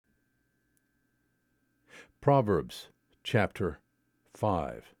Proverbs chapter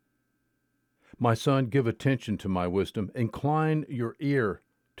 5. My son, give attention to my wisdom. Incline your ear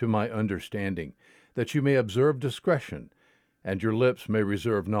to my understanding, that you may observe discretion, and your lips may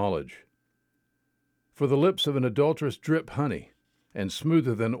reserve knowledge. For the lips of an adulteress drip honey, and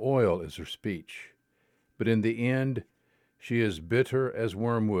smoother than oil is her speech. But in the end she is bitter as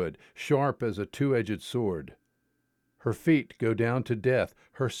wormwood, sharp as a two-edged sword. Her feet go down to death,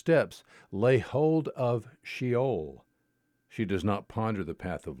 her steps lay hold of Sheol. She does not ponder the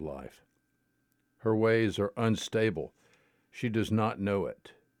path of life. Her ways are unstable, she does not know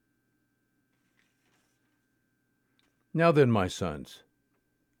it. Now then, my sons,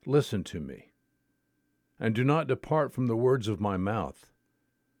 listen to me, and do not depart from the words of my mouth.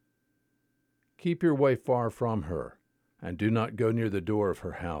 Keep your way far from her, and do not go near the door of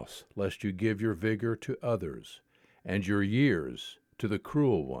her house, lest you give your vigor to others, and your years to the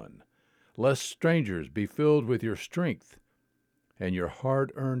cruel one, lest strangers be filled with your strength, and your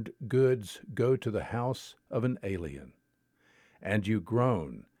hard-earned goods go to the house of an alien, and you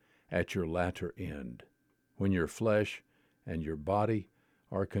groan at your latter end, when your flesh and your body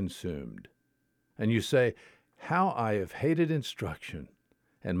are consumed. And you say, how I have hated instruction,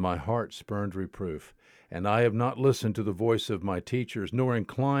 and my heart spurned reproof, and I have not listened to the voice of my teachers, nor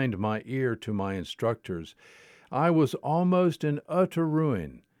inclined my ear to my instructors. I was almost in utter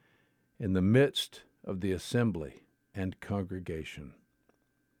ruin in the midst of the assembly and congregation.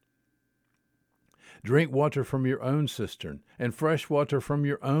 Drink water from your own cistern, and fresh water from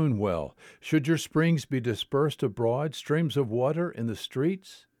your own well. Should your springs be dispersed abroad, streams of water in the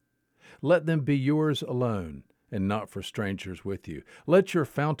streets? Let them be yours alone, and not for strangers with you. Let your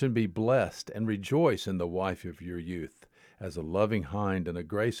fountain be blessed, and rejoice in the wife of your youth, as a loving hind and a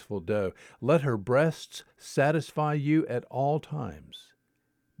graceful doe. Let her breasts satisfy you at all times.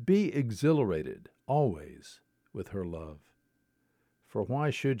 Be exhilarated always with her love. For why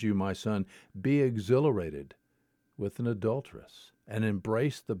should you, my son, be exhilarated with an adulteress, and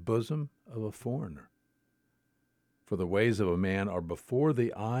embrace the bosom of a foreigner? For the ways of a man are before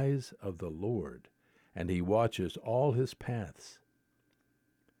the eyes of the Lord, and he watches all his paths.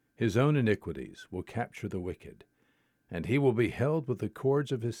 His own iniquities will capture the wicked, and he will be held with the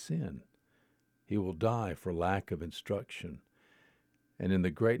cords of his sin. He will die for lack of instruction, and in the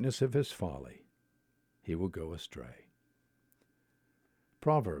greatness of his folly he will go astray.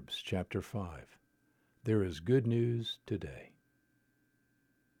 Proverbs chapter 5. There is good news today.